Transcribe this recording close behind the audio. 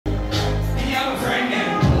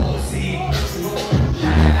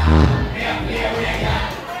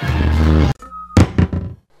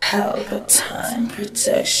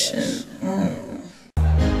protection.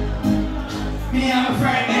 Me and my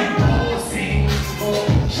friend them posting.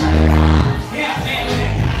 Yeah,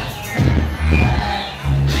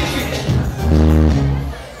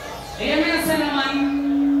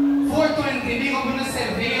 man, 420, big up on the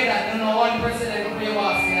Severa, you know, one president of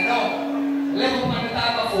QUAIBOSS, you know. Level on the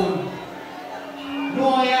phone. No,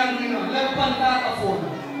 I am, you know, level on the phone.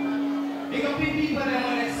 Big up people that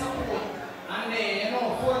want to support. And they, you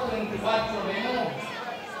know, 420 bad for them, you know.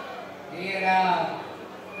 Yeah,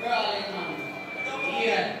 girl, man.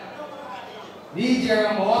 Yeah. DJ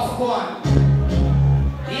Rambo, what's going on?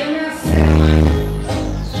 Yeah, man,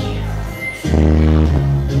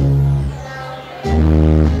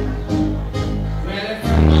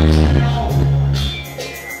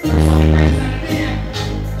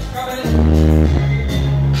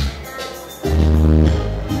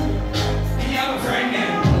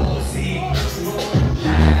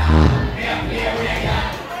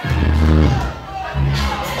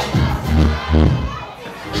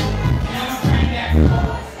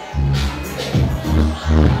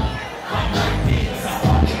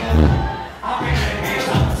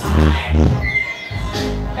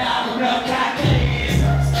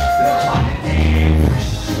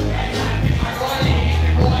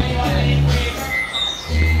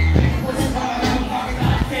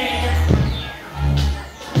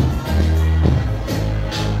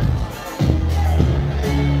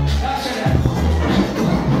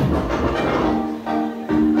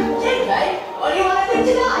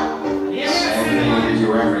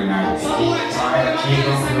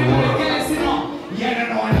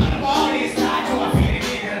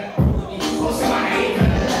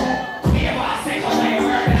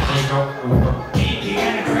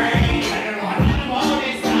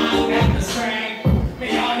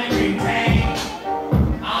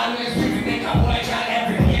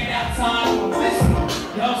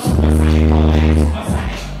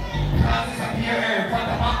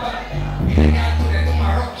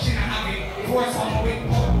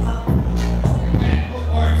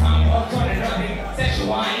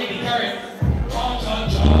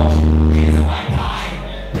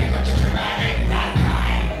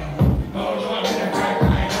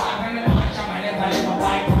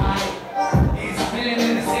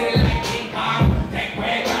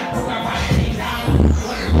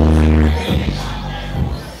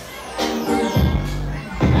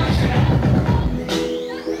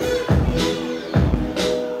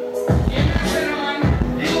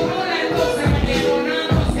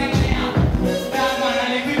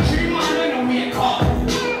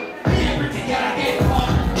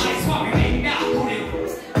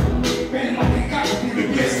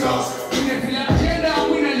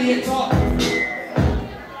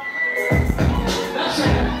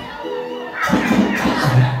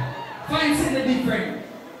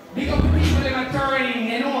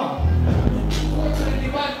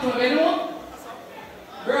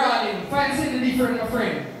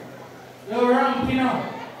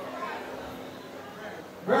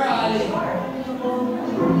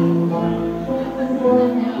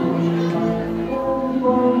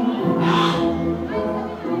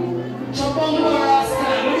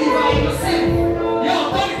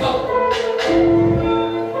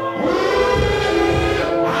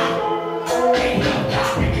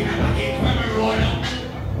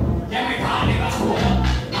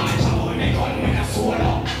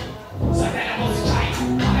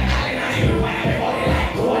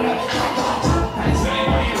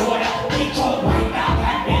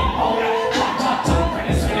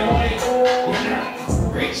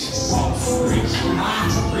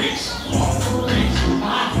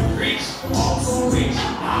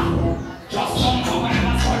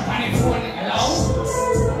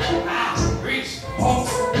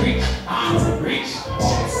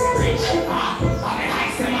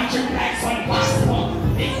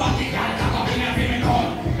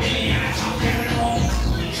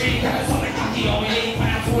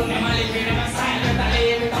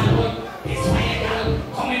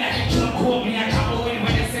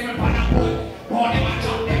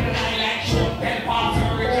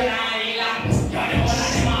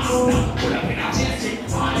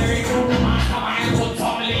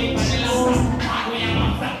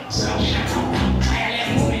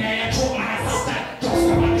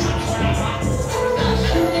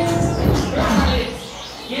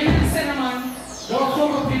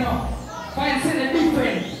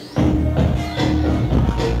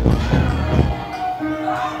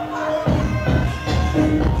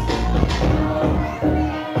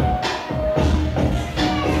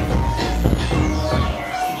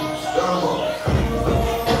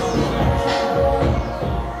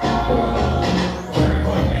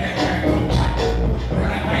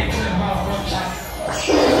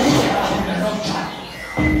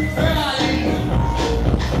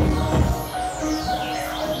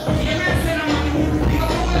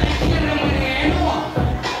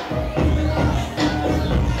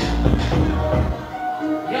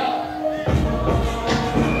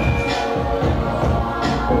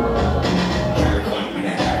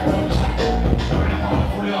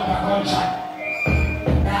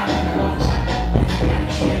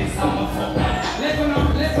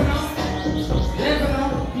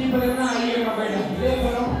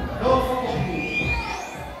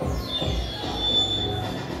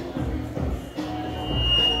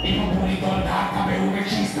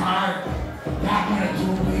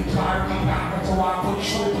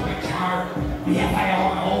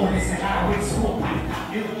 police and I with scope and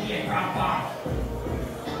top, you can't drop off.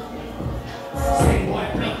 Say boy,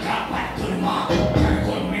 blood clot back to the mark. Carry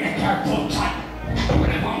gun, minute, carry gun shot. When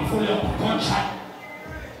I'm on full up a gunshot.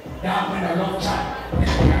 Down when I love chat. Then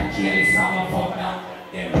I can't kill this summer fuck down.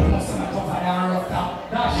 Then most of my tougher down rough down.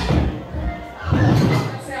 Dash.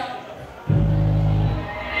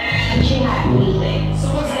 So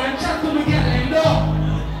what's that chat to me get them though?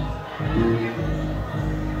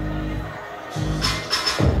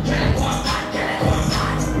 Get it one back, get it one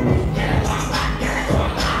back. Get it one back, get it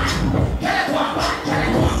one back. Get it one back, get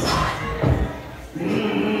it one back.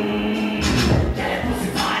 Get it pussy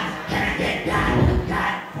fine, can I get that?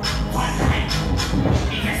 One time.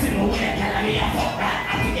 If I see no way, can I be a fuck that?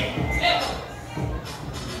 I can get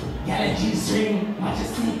get a G-string, match a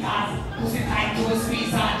sneakers. Pussy tight to a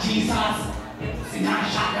squeeze on Jesus. Pussy not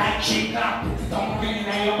shot like chica. Don't really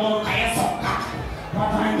know your mouth, I suck.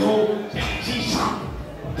 What I know, G-shot.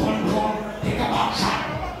 Don't run, take a back shot.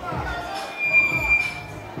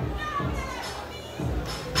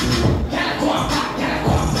 Get it one back, get it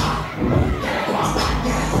one back. Get it one back,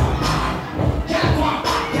 get it one back. Get it one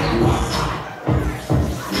back, get it one back.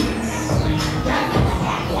 Get it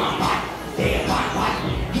one back. They a bad bad.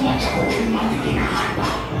 You want to go in my dick in a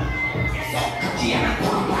handbag. It's all catchy and a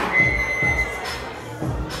one back.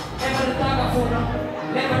 Never the talk of food,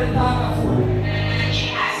 never the talk of food.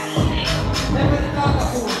 Never the talk of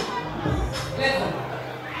food. Never.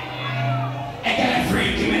 I get a free,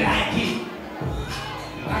 give me like it.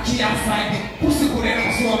 Catchy and slimy. Pussy good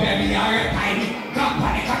enough so baby, I get tiny. Come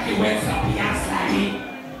on the cocky wet sloppy and slimy.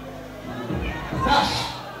 Dash.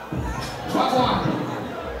 What one?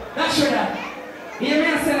 Dash with that. Hear me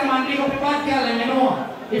and say, man, big up the bad girl, them, you know.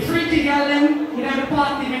 The freaky girl, them, you know, the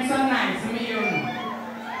party makes them nice. Let me hear you.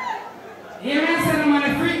 Hear me and say, man,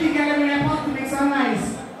 the freaky girl, them, in the party makes them nice.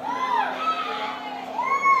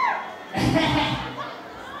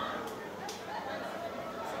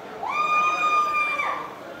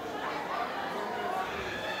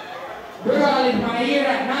 Girl, if my ear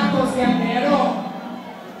at Natos get there, though.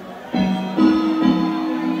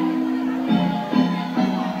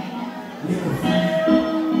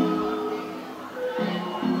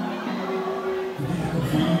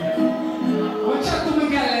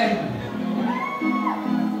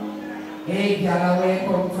 Hey, girl, where you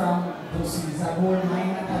come from? Pussy a gold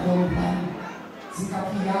mine at a gold mine.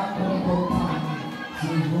 Sikapia, gold mine.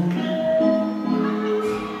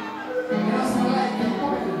 That's not like the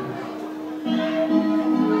point.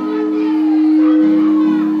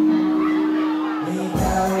 Hey,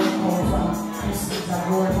 girl, where you come from? Pussy a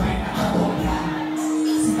gold mine at a gold mine.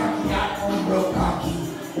 Sikapia, gold cocky.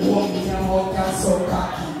 Oh, me and walk and so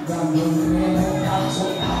cocky. Damn, you may walk and so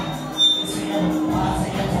cocky. Say you pass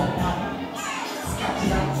and you fuck that.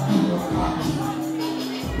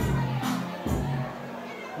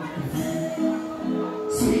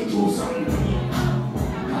 Sweet to somebody,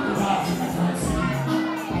 paparazzi in the fancy,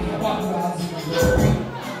 and the paparazzi in the glory.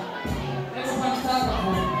 Never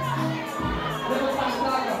photographer, never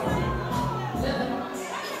photographer, never.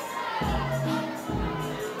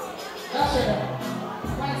 That's it.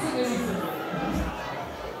 What's the difference?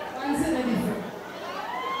 What's the difference?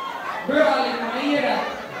 Girl in my ear,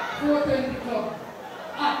 420 club.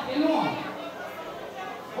 Ah, you know,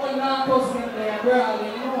 all now goes in there, girl,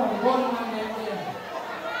 you know, one man there.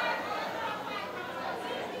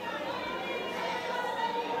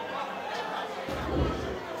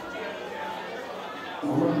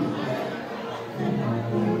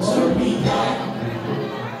 So be that.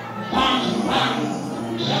 Bang, bang.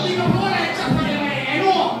 Let me go on and chop on the way, you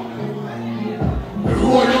know.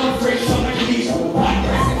 Roll on fresh on the keys. One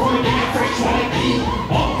person going to get fresh on the keys.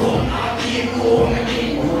 Up, down, out, in, go on the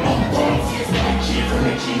keys. Up, down, see, it's like cheese on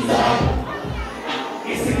the cheese out.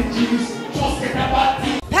 It's in the juice. Just get the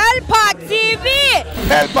body. Pelpa TV!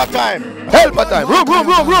 Pelpa time! Pelpa time! Room!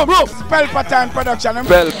 Pelpa time production!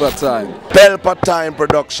 Pelpa time! Pelpa time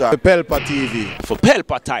production! Pelpa TV! For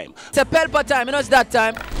Pelpa time! It's a Pelpa time, you know it's that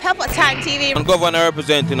time. Pelpa time TV! I'm governor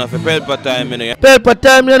representing of a Pelpa time, you know. Pelpa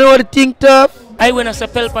time, you know what I think tough? I when I say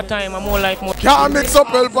Pelpa time, I'm more like more. Can't mix up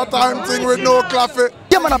Pelpa time thing with no coffee.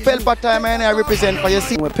 Yeah, man, a Pelpa time, and I represent for you.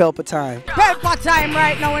 See, we're Pelpa time. Pelpa time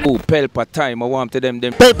right now. Oh, Pelpa time, I want to them.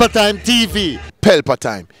 Pelpa time TV. Pelpa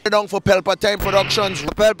time. Down for Pelpa time productions.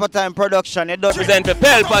 Pelpa time production. It does Represent for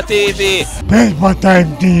Pelpa TV. Pelpa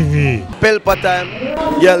time TV. Pelpa time.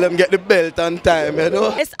 Yeah, let them get the belt on time, you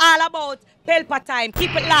know. It's all about Pelpa time.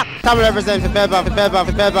 Keep it locked. Time represent for Pelpa,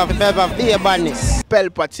 the badness.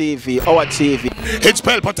 Pelpa TV, our TV. It's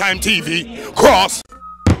Pelpa time TV. Cross.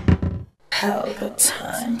 Pelpa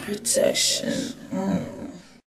time protection.